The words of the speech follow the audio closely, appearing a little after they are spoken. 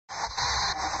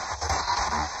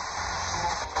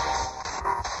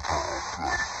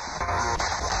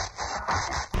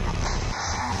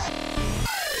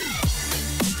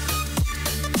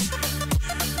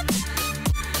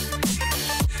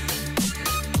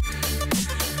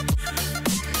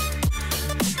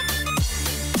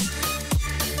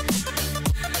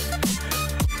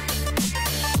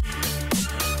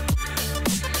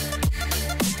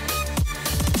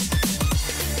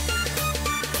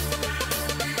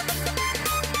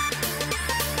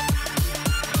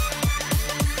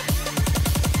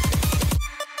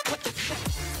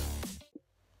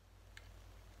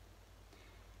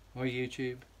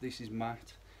YouTube, this is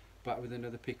Matt, back with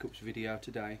another pickups video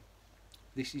today.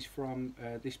 This is from,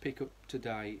 this pickup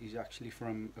today is actually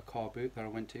from a car boot that I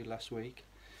went to last week.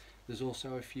 There's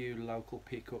also a few local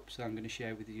pickups that I'm going to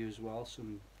share with you as well,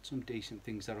 some decent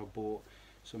things that I bought,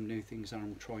 some new things that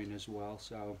I'm trying as well.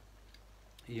 So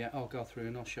yeah, I'll go through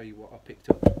and I'll show you what I picked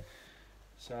up.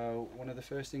 So one of the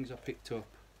first things I picked up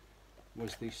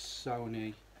was this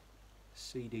Sony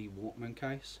CD Walkman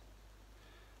case.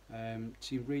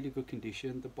 It's in really good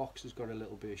condition. The box has got a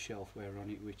little bit of shelfware on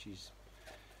it, which is,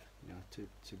 you know,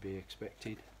 to be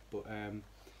expected, but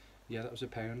yeah, that was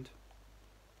 £1,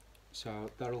 so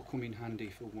that'll come in handy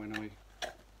for when I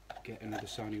get another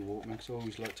Sony Walkman, because I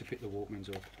always like to pick the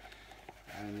Walkmans up,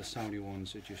 and the Sony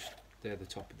ones are just, they're the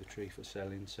top of the tree for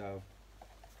selling. So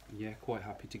yeah, quite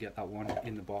happy to get that one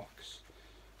in the box.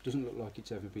 Doesn't look like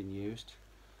it's ever been used.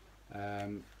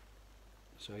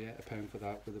 So yeah, £1 for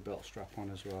that, with a belt strap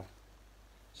on as well.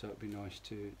 So it'd be nice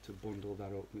to bundle that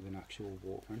up with an actual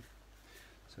Walkman.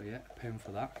 So yeah, £1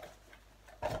 for that.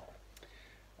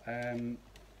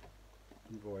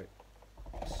 Right,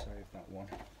 save that one.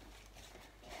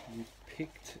 We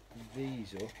picked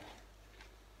these up,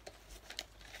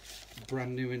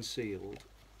 brand new and sealed,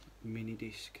 mini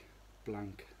disc,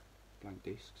 blank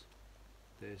discs.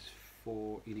 There's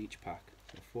 4 in each pack,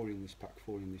 so 4 in this pack,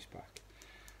 4 in this pack.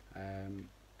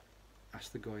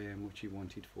 Asked the guy how much he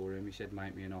wanted for him. He said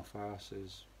make me an offer,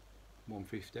 says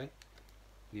 150.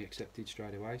 He accepted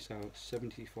straight away, so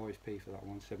 75p for that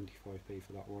one, 75p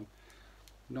for that one.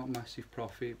 Not massive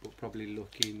profit, but probably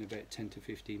looking about £10 to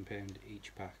 £15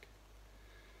 each pack.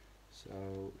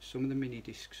 So some of the mini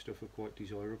disc stuff are quite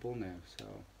desirable now, so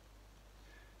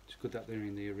it's good that they're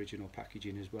in the original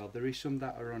packaging as well. There is some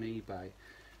that are on eBay,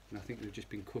 and I think they've just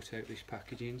been cut out this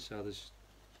packaging, so there's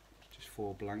just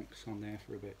 4 blanks on there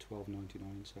for about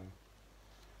 £12.99. so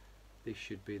this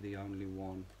should be the only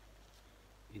one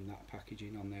in that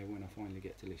packaging on there when I finally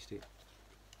get to list it.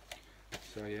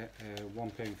 So yeah,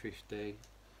 £1.50,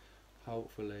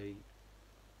 hopefully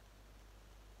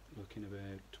looking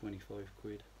about 25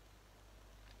 quid,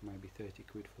 maybe 30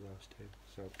 quid for those two,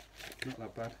 so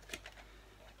not that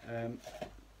bad.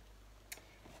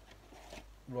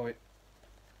 Right,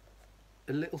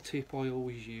 a little tip I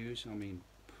always use, I mean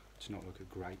it's not like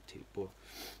a great tip, but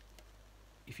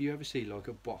if you ever see like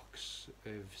a box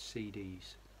of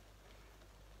CDs,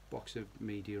 box of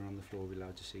media on the floor with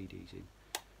loads of CDs in,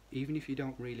 even if you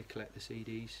don't really collect the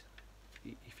CDs,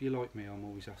 if you're like me, I'm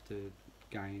always after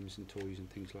games and toys and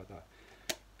things like that,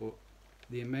 but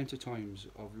the amount of times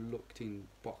I've looked in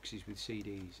boxes with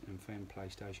CDs and found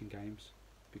PlayStation games,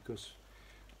 because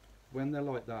when they're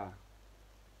like that,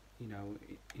 you know,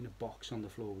 in a box on the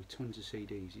floor with tons of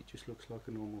CDs, it just looks like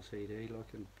a normal CD,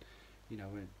 like a, you know,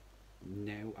 a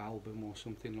Now album or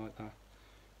something like that.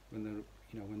 When they're,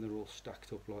 you know, when they're all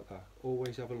stacked up like that,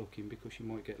 always have a look in, because you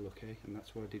might get lucky, and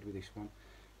that's what I did with this one.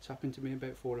 It's happened to me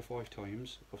about 4 or 5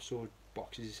 times. I've saw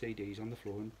boxes of CDs on the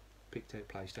floor and picked out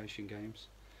PlayStation games.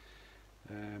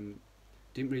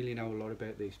 Didn't really know a lot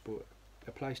about this, but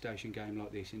a PlayStation game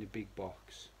like this in a big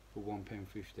box for £1.50,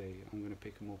 I'm going to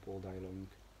pick them up all day long.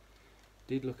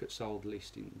 Did look at sold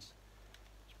listings,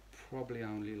 it's probably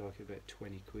only like about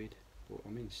 20 quid, but I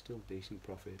mean still decent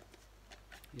profit.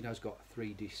 It has got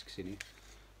 3 discs in it,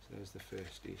 so there's the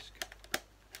first disc,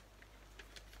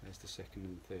 there's the second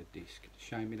and third disc.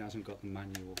 Shame it hasn't got the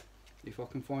manual. If I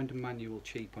can find a manual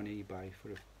cheap on eBay for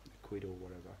a quid or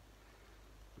whatever,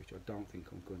 which I don't think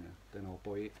I'm gonna, then I'll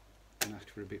buy it and ask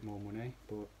for a bit more money,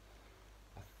 but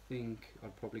I think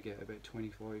I'd probably get about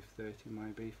 25, 30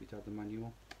 maybe if it had the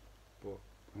manual, but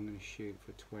I'm going to shoot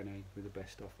for 20 with the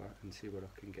best offer and see what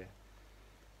I can get.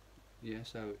 Yeah,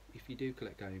 so if you do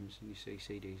collect games and you see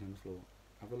CDs on the floor,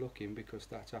 have a look in, because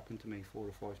that's happened to me 4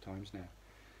 or 5 times now.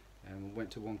 I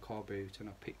went to one car boot and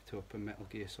I picked up a Metal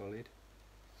Gear Solid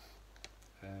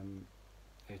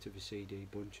out of a CD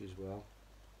bunch as well.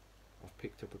 I've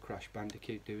picked up a Crash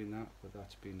Bandicoot doing that, but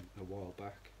that's been a while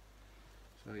back.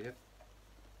 So yeah.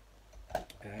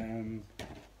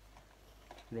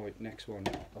 Right, next one.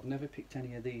 I've never picked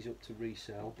any of these up to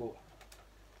resell, but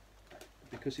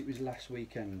because it was last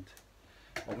weekend,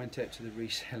 I went out to the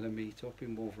reseller meetup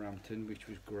in Wolverhampton, which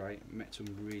was great. Met some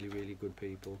really good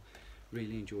people.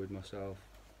 Really enjoyed myself.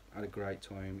 Had a great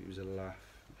time. It was a laugh.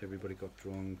 Everybody got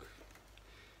drunk.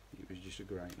 It was just a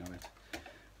great night.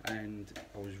 And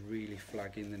I was really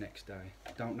flagging the next day.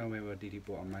 Don't know how I did it,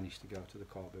 but I managed to go to the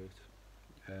car boot.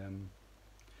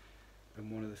 And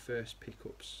one of the first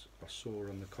pickups I saw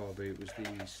on the car boot was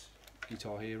these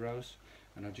Guitar Heroes,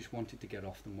 and I just wanted to get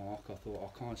off the mark. I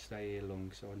thought I can't stay here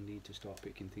long, so I need to start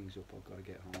picking things up. I've got to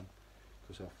get home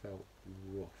because I felt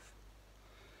rough.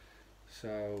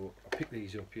 So I picked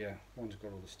these up. Yeah, one's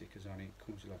got all the stickers on it.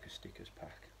 Comes with like a stickers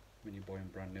pack when you buy them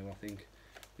brand new. I think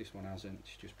this one hasn't.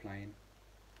 It's just plain.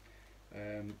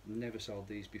 Never sold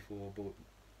these before, but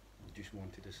just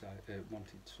wanted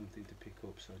something to pick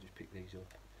up, so I just picked these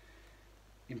up.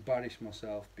 Embarrassed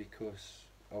myself because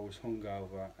I was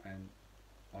hungover and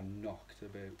I knocked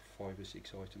about 5 or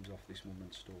 6 items off this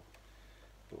woman's store.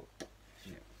 But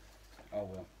yeah, oh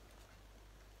well.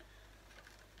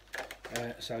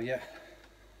 So yeah,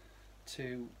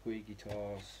 2 Wii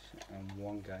guitars and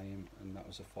 1 game, and that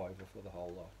was a £5 for the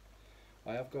whole lot.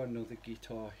 I have got another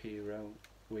Guitar Hero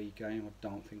Wii game. I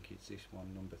don't think it's this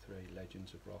one, number 3,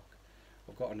 Legends of Rock.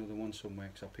 I've got another one somewhere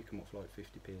because I pick them up for like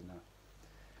 50p and that.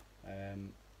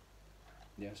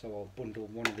 Yeah, so I'll bundle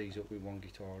one of these up with 1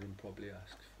 guitar and probably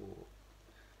ask for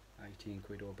 18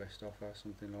 quid or best offer,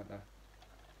 something like that.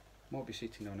 Might be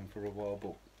sitting on them for a while,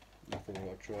 but I thought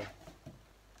I'd try.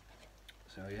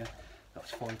 So yeah,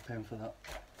 that's £5 for that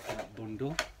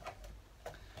bundle.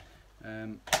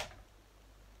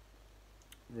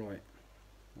 Right,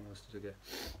 what else did I get?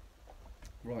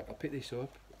 Right, I'll pick this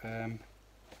up.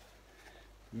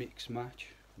 Mix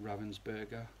Match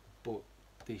Ravensburger, but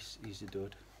this is a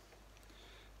dud.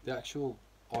 The actual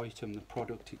item, the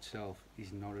product itself,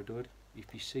 is not a dud.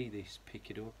 If you see this, pick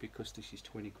it up because this is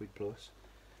 20 quid plus.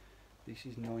 This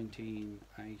is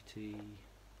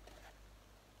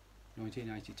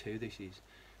 1982 this is,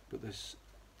 but there's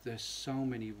so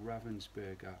many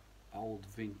Ravensburger old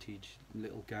vintage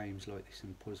little games like this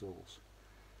and puzzles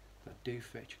that do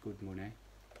fetch good money.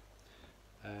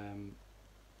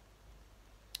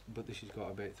 But this has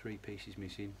got about 3 pieces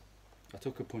missing. I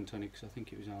took a punt on it because I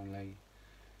think it was only,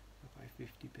 I paid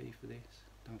 50p for this.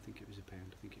 I don't think it was £1,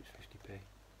 I think it was 50p.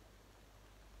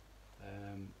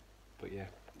 But yeah,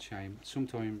 shame.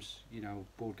 Sometimes, you know,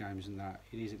 board games and that,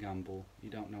 it is a gamble. You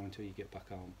don't know until you get back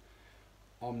home.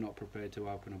 I'm not prepared to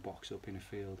open a box up in a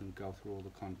field and go through all the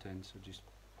contents. I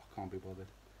can't be bothered.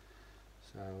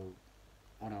 So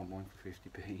I don't mind for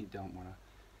 50p. You don't wanna,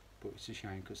 but it's a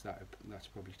shame because that's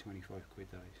probably 25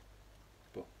 quid that is.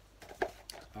 But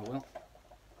oh well.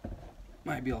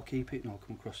 Maybe I'll keep it and I'll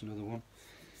come across another one.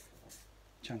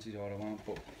 Chances are I won't,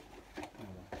 but oh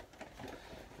well.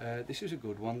 This is a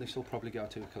good one. This will probably go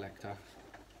to a collector.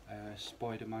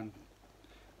 Spider-Man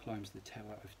Climbs the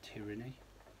Tower of Tyranny.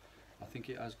 I think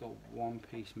it has got 1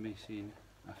 piece missing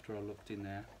after I looked in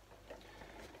there.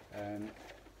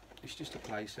 It's just a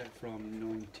playset from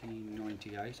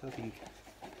 1998, I think.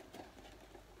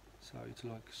 So it's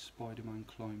like Spider-Man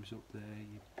climbs up there,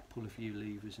 you pull a few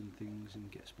levers and things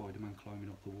and get Spider-Man climbing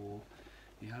up the wall.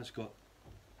 It has got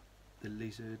the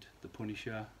Lizard, the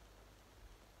Punisher,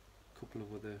 a couple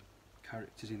of other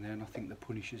characters in there, and I think the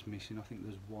Punisher's missing. I think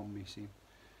there's 1 missing.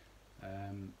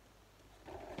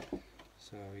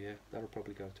 So yeah, that'll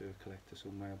probably go to a collector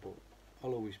somewhere, but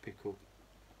I'll always pick up,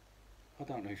 I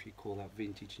don't know if you call that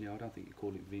vintage now, I don't think you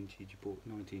call it vintage, but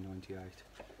 1998,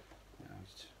 you know,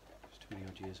 it's 20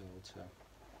 odd years old. So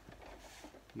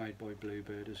made by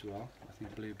Bluebird as well. I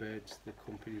think Bluebird's the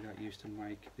company that used to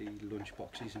make the lunch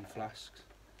boxes and flasks.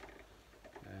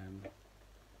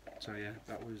 So yeah,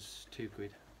 that was 2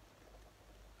 quid.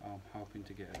 I'm hoping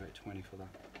to get about 20 for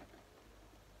that,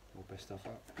 or best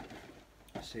offer.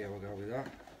 See how I go with that.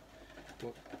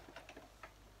 But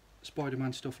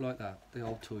Spider-Man stuff like that, the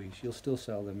old toys, you'll still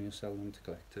sell them, you'll sell them to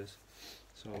collectors,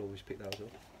 so I'll always pick those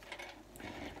up.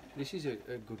 This is a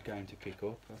good game to pick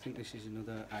up. I think this is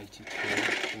another 82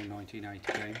 or 1980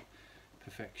 game,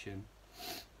 Perfection.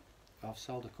 I've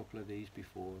sold a couple of these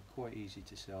before, quite easy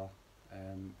to sell.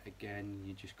 Again,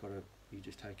 you're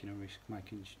just taking a risk,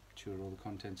 making sure all the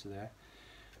contents are there.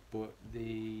 But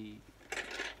the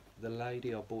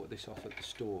lady I bought this off at the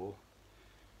store,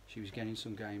 she was getting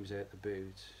some games out the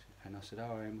boot, and I said,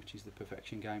 oh, how much is the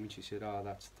Perfection game? And she said, oh,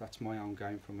 that's my own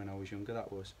game from when I was younger,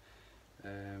 that was.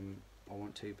 I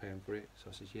want £2 for it. So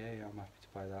I said, yeah, I'm happy to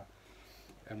pay that.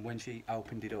 And when she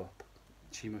opened it up,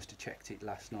 she must have checked it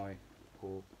last night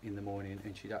or in the morning,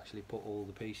 and she'd actually put all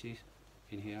the pieces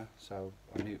in here, so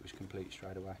I knew it was complete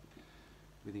straight away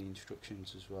with the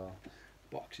instructions as well.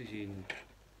 Box is in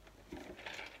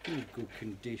good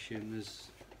condition. There's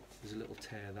a little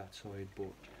tear that side,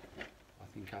 but I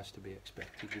think has to be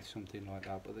expected with something like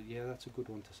that. But yeah, that's a good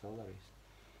one to sell, that is.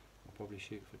 I'll probably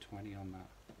shoot for 20 on that,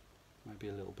 maybe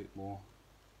a little bit more.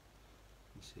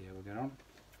 Let's see how we get on.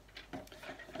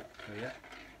 So yeah.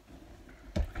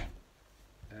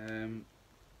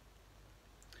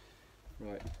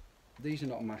 Right, these are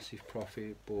not a massive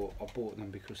profit, but I bought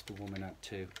them because the woman had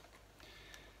 2.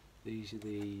 These are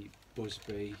the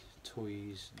Busby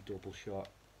Toys double shot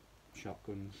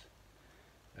shotguns.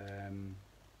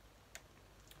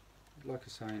 like I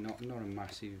say, not a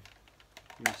massive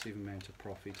amount of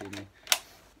profit in it.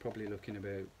 Probably looking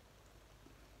about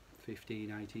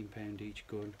 £15–18 each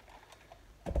gun.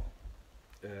 I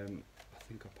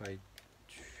think I paid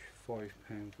 £5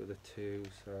 for the two.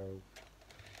 So,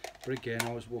 but again,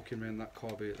 I was walking around that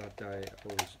car boot that day.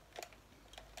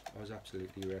 I was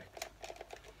absolutely wrecked.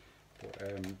 But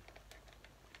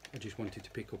I just wanted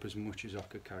to pick up as much as I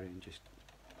could carry and just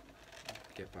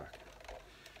get back.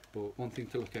 But one thing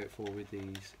to look out for with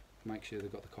these, make sure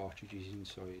they've got the cartridges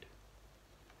inside.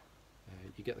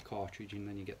 You get the cartridge and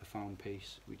then you get the foam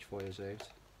piece which fires out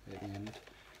at the end.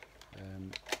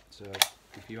 So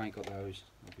if you ain't got those,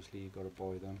 obviously you've got to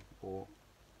buy them or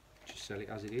just sell it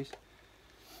as it is.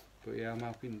 But yeah, I'm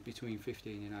hoping between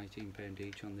 £15 and £18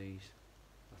 each on these.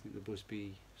 I think the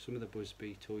Busby, some of the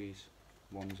Busby toys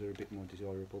ones are a bit more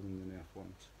desirable than the Nerf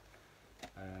ones.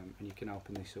 And you can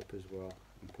open this up as well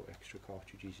and put extra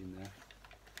cartridges in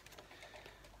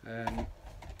there.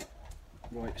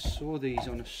 Right, saw these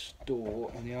on a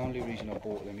store, and the only reason I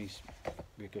bought them is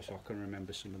because I can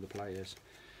remember some of the players.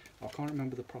 I can't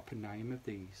remember the proper name of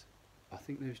these. I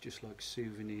think there's just like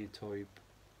souvenir type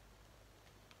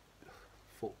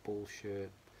football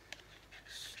shirt,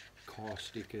 car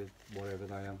sticker, whatever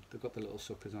they are. They've got the little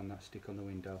suckers on that stick on the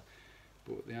window.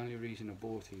 But the only reason I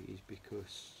bought it is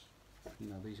because, you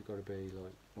know, these have got to be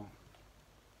like, what?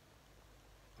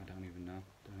 I don't even know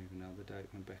the date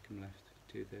when Beckham left.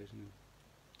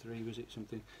 2003 was it,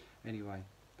 something? Anyway,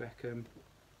 Beckham.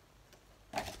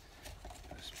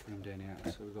 Let's put them down here.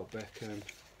 So we've got Beckham,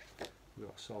 we've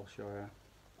got Solskjaer,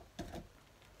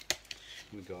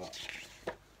 we've got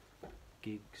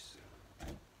Giggs,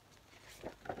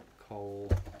 Cole,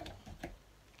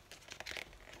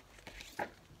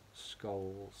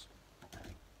 Scholes,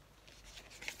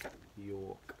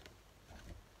 York,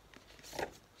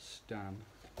 Stan,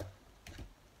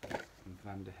 and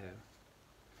Van der Her.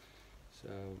 So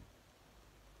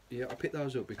yeah, I picked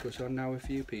those up because I know a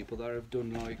few people that have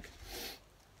done like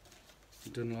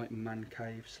man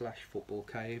caves / football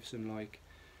caves and like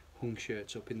hung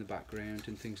shirts up in the background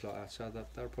and things like that. So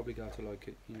that'll probably go to like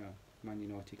a, you know, Man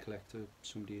United collector,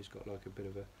 somebody who's got like a bit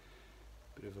of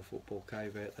a football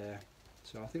cave out there.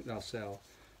 So I think they'll sell.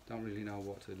 Don't really know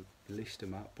what to list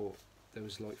them at, but there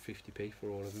was like 50p for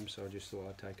all of them, so I just thought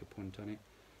I'd take a punt on it.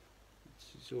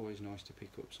 It's always nice to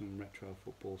pick up some retro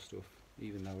football stuff,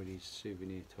 even though it is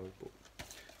souvenir type, but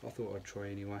I thought I'd try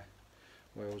anyway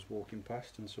while I was walking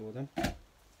past and saw them.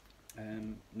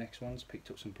 Next ones,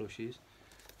 picked up some plushies.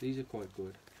 These are quite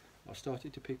good. I've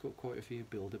started to pick up quite a few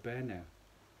Build-A-Bear now.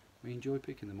 I enjoy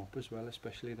picking them up as well,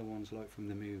 especially the ones like from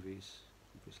the movies,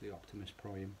 obviously Optimus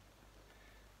Prime.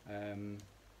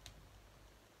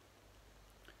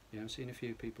 Yeah, I've seen a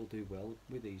few people do well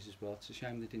with these as well. It's a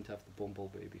shame they didn't have the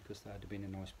Bumblebee because that would have been a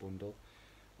nice bundle.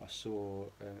 I saw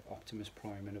Optimus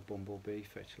Prime and a Bumblebee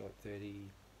fetch like 30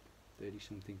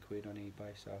 something quid on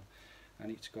eBay. So,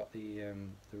 and it's got the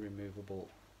removable.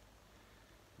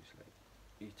 It's like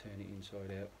you turn it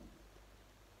inside out.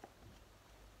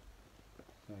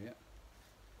 So yeah,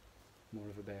 more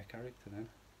of a bear character then.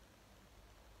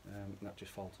 That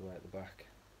just folds away at the back.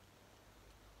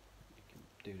 You can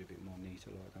do it a bit more neater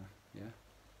like that. Yeah.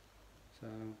 So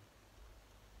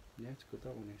yeah, it's good.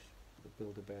 That one is the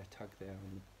Build-A-Bear tag there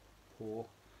on the paw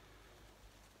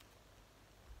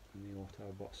and the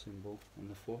Autobot symbol on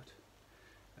the foot.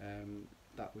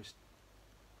 That was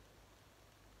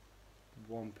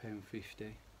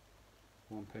 £1.50.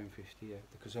 £1.50, yeah,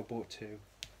 because I bought two.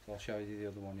 So I'll show you the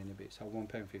other one in a bit. So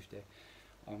 £1.50.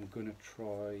 I'm gonna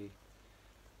try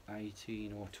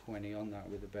 18 or 20 on that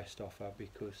with the best offer,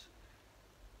 because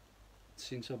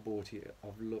since I bought it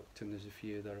I've looked and there's a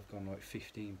few that have gone like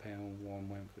 £15, one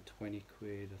went for 20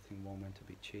 quid, I think one went a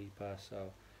bit cheaper.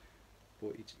 So,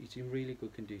 but it's in really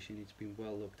good condition, it's been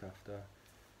well looked after.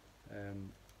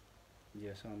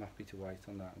 Yeah, so I'm happy to wait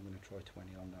on that. I'm going to try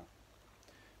 20 on that.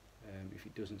 If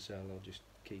it doesn't sell, I'll just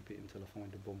keep it until I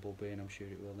find a Bumblebee, and I'm sure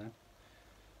it will then.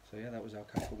 So yeah, that was our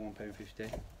cash for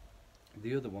 £1.50.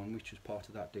 The other one, which was part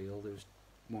of that deal, there was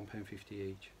 £1.50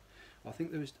 each. I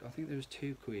think there was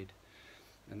 2 quid,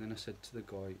 and then I said to the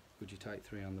guy, "Would you take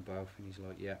 3 on the both?" And he's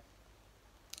like, "Yeah."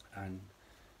 And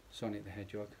Sonic the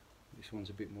Hedgehog. This one's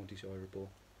a bit more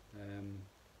desirable. And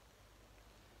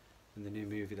the new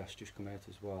movie that's just come out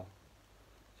as well.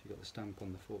 So you got the stamp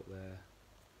on the foot there.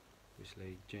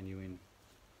 Obviously genuine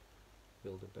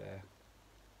Build-A-Bear.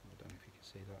 I don't know if you can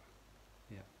see that.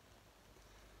 Yeah.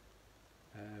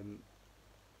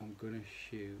 I'm gonna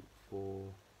shoot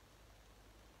for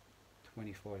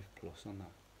 25 plus on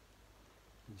that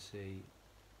and see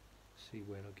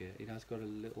where I get. It has got a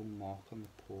little mark on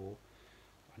the paw.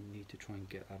 I I need to try and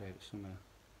get that out somewhere,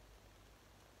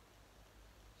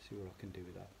 see what I can do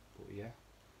with that. But yeah,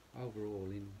 overall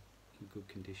in good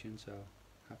condition, so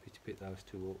happy to pick those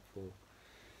two up for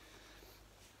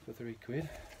 £3.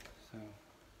 So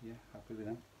yeah, happy with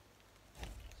them.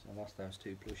 So that's those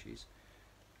two plushies.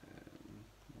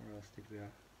 Where else did we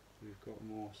have? We've got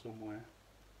more somewhere.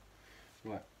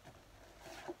 Right.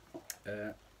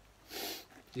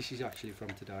 This is actually from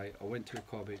today. I went to a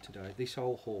car boot today. This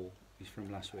whole haul is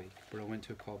from last week, but I went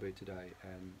to a car boot today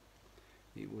and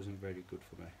it wasn't very good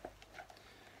for me.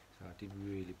 So I did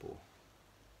really poor.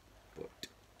 But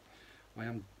I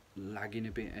am lagging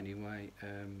a bit anyway.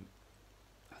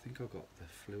 I think I got the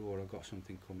flu or I got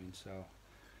something coming, so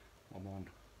I'm on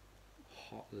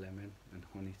hot lemon and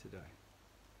honey today.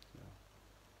 So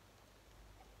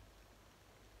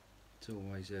it's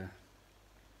always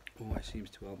seems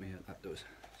to help me out, that does.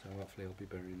 So hopefully I'll be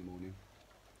better in the morning.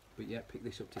 But yeah, pick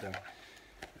this up today.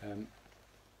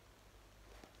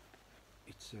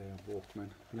 It's a Walkman,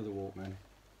 another Walkman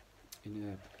in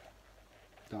a,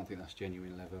 don't think that's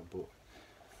genuine leather, but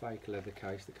fake leather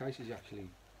case. The case is actually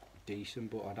decent,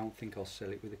 but I don't think I'll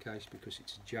sell it with a case because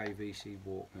it's a JVC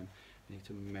Walkman and it's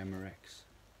a Memorex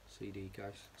CD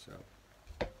case, so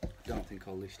I don't think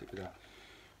I'll list it with that.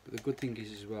 But the good thing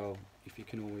is as well, if you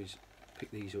can always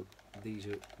pick these up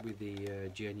with the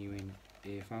genuine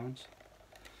earphones.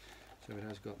 So it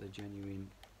has got the genuine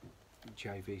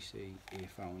JVC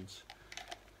earphones.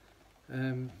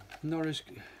 Not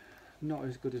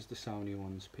as good as the Sony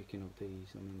ones. Picking up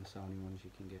these, I mean the Sony ones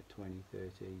you can get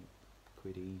 20-30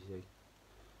 quid easy.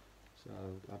 So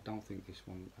I don't think this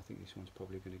one. I think this one's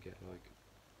probably going to get like.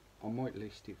 I might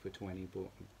list it for 20, but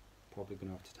I'm probably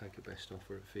going to have to take a best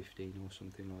offer at 15 or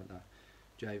something like that.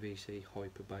 JVC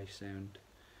hyper bass sound.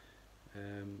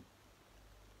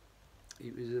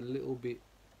 It was a little bit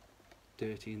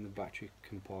dirty in the battery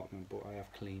compartment, but I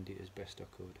have cleaned it as best I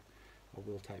could. I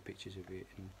will take pictures of it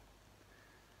and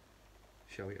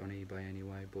show it on eBay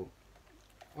anyway, but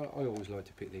I always like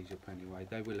to pick these up anyway.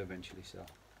 They will eventually sell.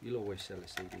 You'll always sell a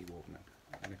CD Walkman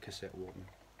and a cassette Walkman,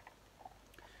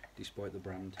 despite the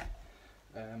brand.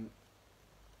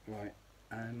 Right,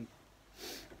 and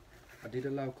I did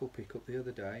a local pickup the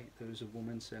other day. There was a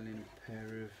woman selling a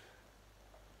pair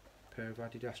of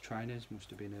Adidas trainers. Must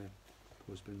have been her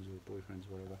husband's or boyfriend's,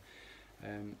 whatever.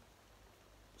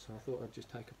 So I thought I'd just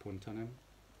take a punt on them.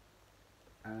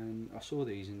 And I saw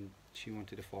these and she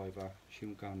wanted a £5. She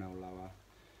won't go no lower.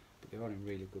 But they are in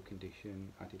really good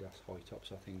condition. Adidas high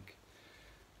tops, I think.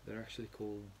 They're actually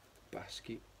called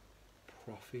Basket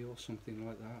Profi or something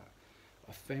like that.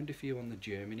 I found a few on the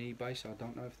German eBay, so I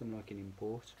don't know if they're like an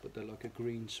import, but they're like a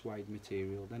green suede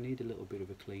material. They need a little bit of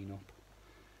a clean up,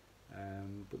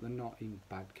 but they're not in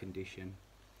bad condition.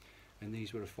 And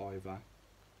these were a £5,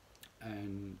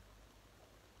 and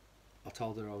I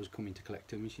told her I was coming to collect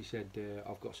them, and she said,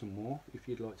 I've got some more if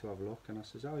you'd like to have a look. And I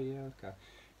says, oh yeah, okay,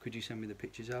 could you send me the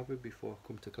pictures over before I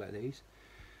come to collect these?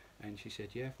 And she said,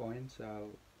 yeah, fine.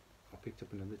 So I picked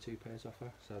up another 2 pairs off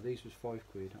her. So these was £5.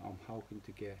 I'm hoping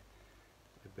to get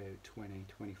about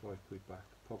 20-25 quid back,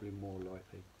 probably more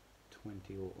likely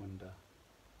 20 or under.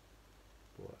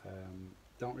 But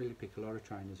don't really pick a lot of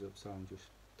trainers up, so I'm just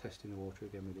testing the water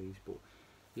again with these. But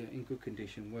yeah, in good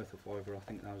condition, worth a £5, I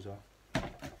think those are.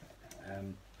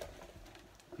 And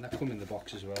they come in the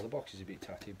box as well. The box is a bit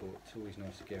tatty, but it's always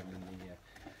nice to get them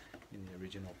in the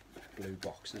original blue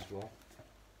box as well.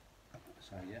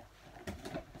 So yeah.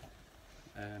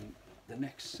 The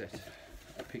next set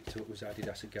I picked up was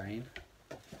Adidas again,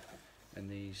 and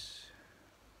these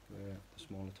were the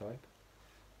smaller type,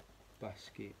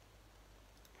 Basket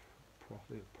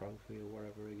Profi or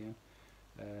whatever again.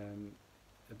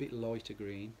 A bit lighter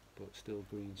green, but still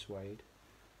green suede.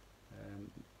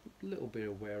 A little bit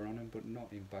of wear on them, but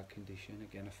not in bad condition.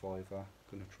 Again, a £5.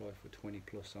 Gonna try for 20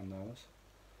 plus on those.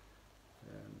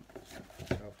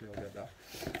 So hopefully I'll get that.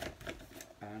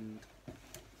 And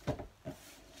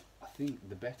I think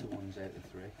the better ones out of the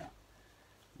three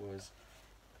was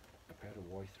a pair of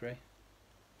Y3.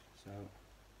 So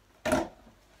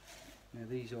now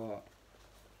these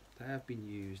they have been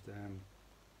used.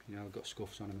 You know, got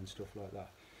scuffs on them and stuff like that.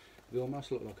 They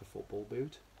almost look like a football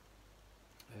boot.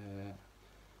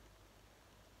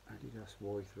 Adidas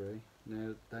Y3.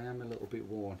 Now they am a little bit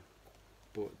worn,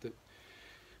 but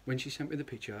when she sent me the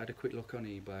picture, I had a quick look on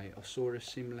eBay. I saw a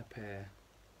similar pair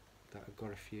that had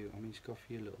got a few. I mean, it's got a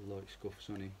few little light scuffs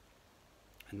on it,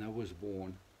 and that was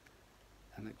worn.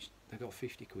 And they got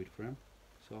 50 quid for them.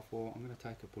 So I thought, I'm going to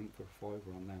take a punt for a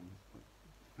 £5 on them.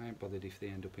 I ain't bothered if they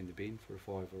end up in the bin for a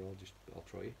 £5. I'll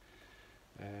try it.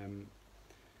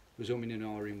 Was umming and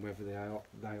ahhing whether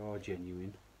they are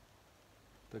genuine,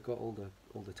 they've got all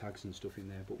the tags and stuff in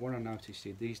there. But what I noticed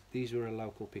is these were a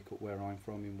local pickup where I'm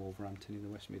from in Wolverhampton in the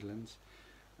West Midlands,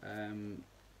 and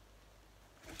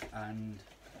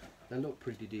they look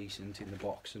pretty decent in the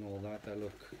box and all that. They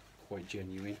look quite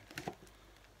genuine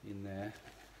in there,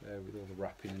 with all the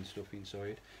wrapping and stuff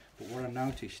inside. But what I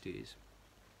noticed is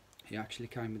he actually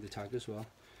came with the tag as well,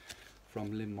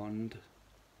 from Le Monde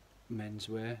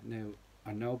Menswear. Now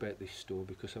I know about this store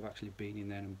because I've actually been in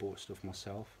there and bought stuff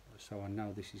myself, so I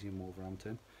know this is in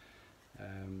Wolverhampton.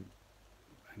 And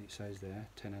it says there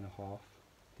 10.5.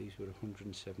 These were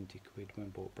 170 quid when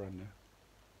bought brand new.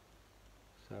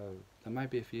 So they may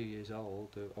be a few years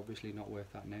old. They're obviously not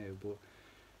worth that now, but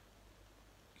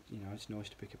you know, it's nice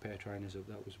to pick a pair of trainers up.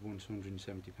 That was once £170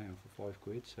 for 5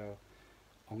 quid. So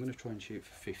I'm going to try and shoot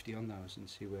for 50 on those and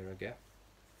see where I get.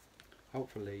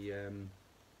 Hopefully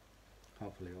I'll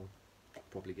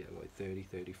probably get like 30,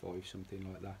 35,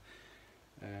 something like that.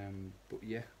 But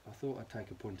yeah, I thought I'd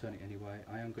take a punt on it anyway.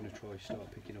 I am going to try start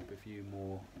picking up a few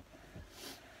more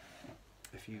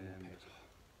pairs.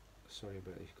 Sorry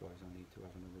about this, guys. I need to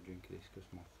have another drink of this because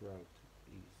my throat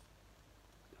is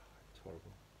it's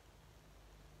horrible.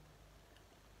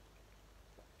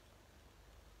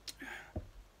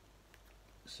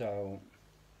 So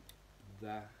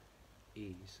that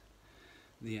is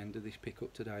the end of this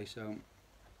pickup today. So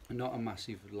not a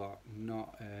massive lot,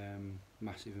 not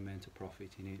massive amount of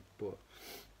profit in it, but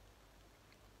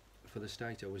for the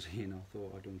state I was in, I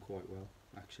thought I'd done quite well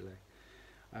actually.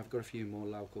 I've got a few more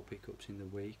local pickups in the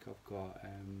week. I've got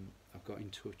in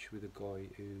touch with a guy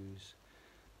who's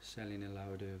selling a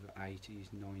load of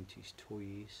 80s, 90s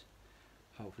toys.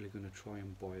 Hopefully going to try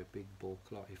and buy a big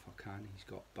bulk lot if I can. He's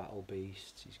got Battle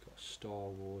Beasts, he's got Star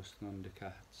Wars,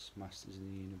 Thundercats, Masters of the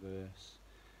Universe.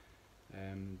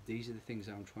 These are the things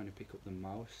that I'm trying to pick up the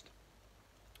most.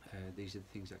 These are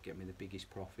the things that get me the biggest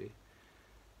profit,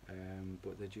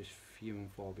 but they're just few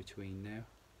and far between now.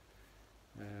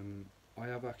 I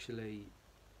have actually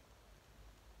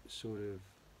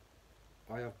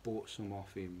I have bought some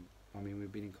off him. I mean,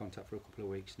 we've been in contact for a couple of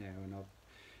weeks now, and I've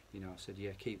said,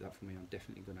 yeah, keep that for me, I'm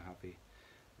definitely going to have it.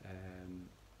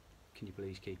 Can you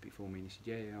please keep it for me? And he said,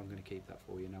 yeah, I'm going to keep that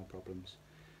for you, no problems.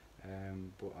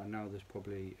 But I know there's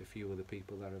probably a few other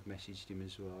people that have messaged him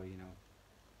as well, you know,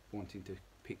 wanting to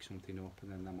pick something up,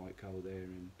 and then they might go there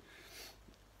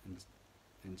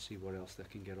and see what else they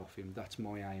can get off him. That's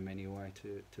my aim anyway,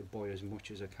 to buy as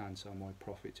much as I can, so my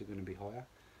profits are going to be higher.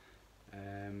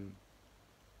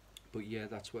 But yeah,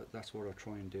 that's what I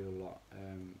try and do a lot.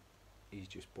 Is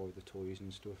just buy the toys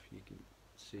and stuff. You can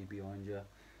see behind you,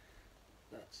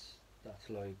 that's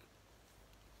like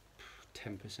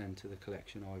 10% of the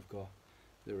collection I've got.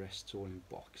 The rest's all in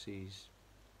boxes,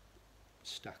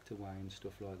 stacked away and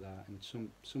stuff like that. And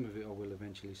some of it I will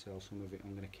eventually sell, some of it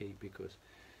I'm going to keep, because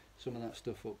some of that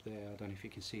stuff up there, I don't know if you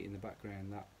can see it in the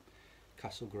background, that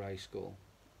Castle Grayskull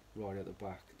right at the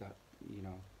back, that, you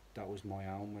know, that was my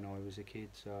own when I was a kid,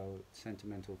 so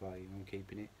sentimental value, I'm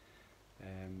keeping it.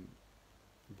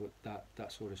 But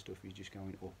that sort of stuff is just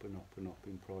going up and up and up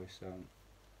in price. So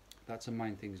that's the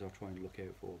main things I'll try and look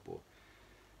out for. But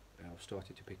I've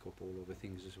started to pick up all other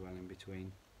things as well in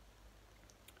between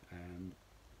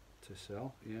to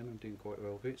sell. Yeah, and I'm doing quite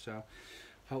well with it. So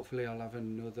hopefully I'll have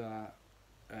another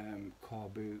car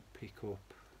boot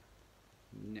pickup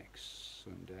next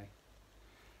Sunday.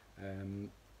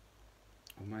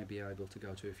 I may be able to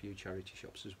go to a few charity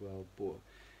shops as well, but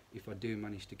if I do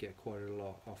manage to get quite a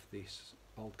lot off this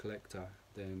old collector,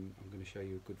 then I'm going to show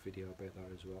you a good video about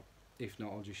that as well. If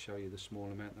not, I'll just show you the small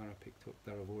amount that I picked up,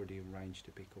 that I've already arranged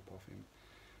to pick up off him.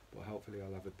 But hopefully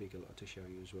I'll have a bigger lot to show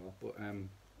you as well. But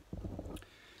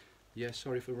yeah,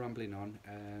 sorry for rambling on.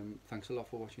 Thanks a lot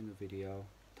for watching the video.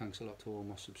 Thanks a lot to all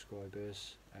my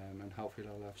subscribers, and hopefully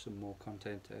I'll have some more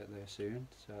content out there soon.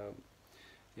 So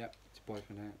yeah, it's bye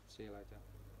for now. See you later.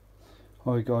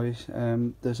 Hi guys,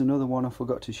 there's another one I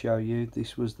forgot to show you.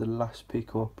 This was the last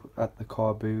pickup at the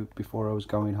car boot before I was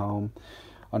going home.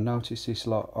 I noticed this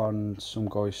lot on some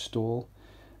guy's stall,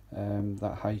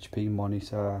 that HP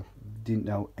monitor. Didn't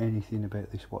know anything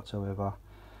about this whatsoever,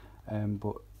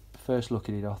 but first look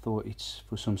at it, I thought it's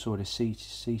for some sort of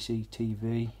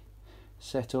CCTV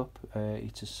setup.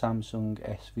 It's a Samsung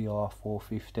SVR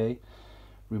 450,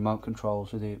 remote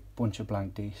controls with it, bunch of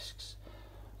blank discs,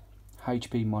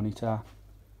 HP monitor,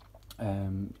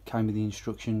 came with the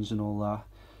instructions and all that.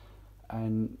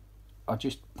 And I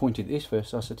just pointed this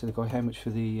first. I said to the guy, how much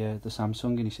for the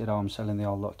Samsung? And he said, oh, I'm selling the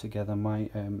whole lot together, mate.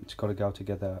 It's got to go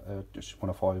together, just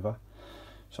want a £5.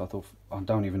 So I thought, I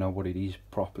don't even know what it is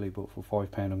properly, but for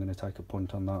 £5 I'm going to take a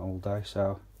punt on that all day.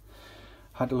 So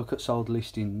Had a look at sold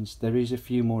listings. There is a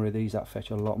few more of these that fetch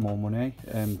a lot more money.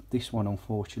 This one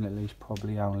unfortunately is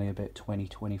probably only about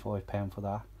 £20–25 for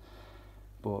that,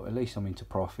 but at least I'm into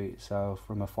profit. So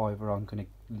from a fiver I'm going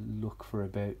to look for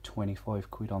about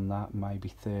 25 quid on that, maybe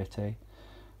 30,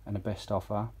 and a best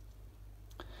offer.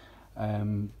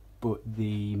 But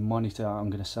the monitor I'm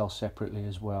going to sell separately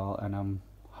as well, and I'm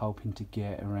hoping to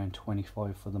get around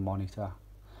 25 for the monitor.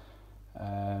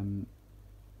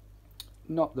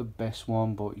 Not the best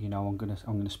one, but you know, I'm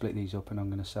gonna split these up and I'm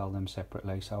gonna sell them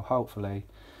separately. So hopefully,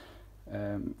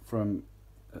 from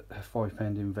a £5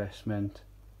 investment,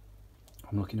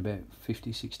 I'm looking about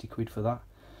 50–60 quid for that.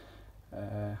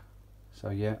 So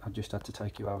yeah, I just had to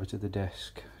take you over to the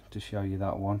desk to show you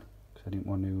that one, because I didn't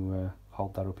want to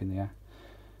hold that up in the air.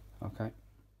 Okay.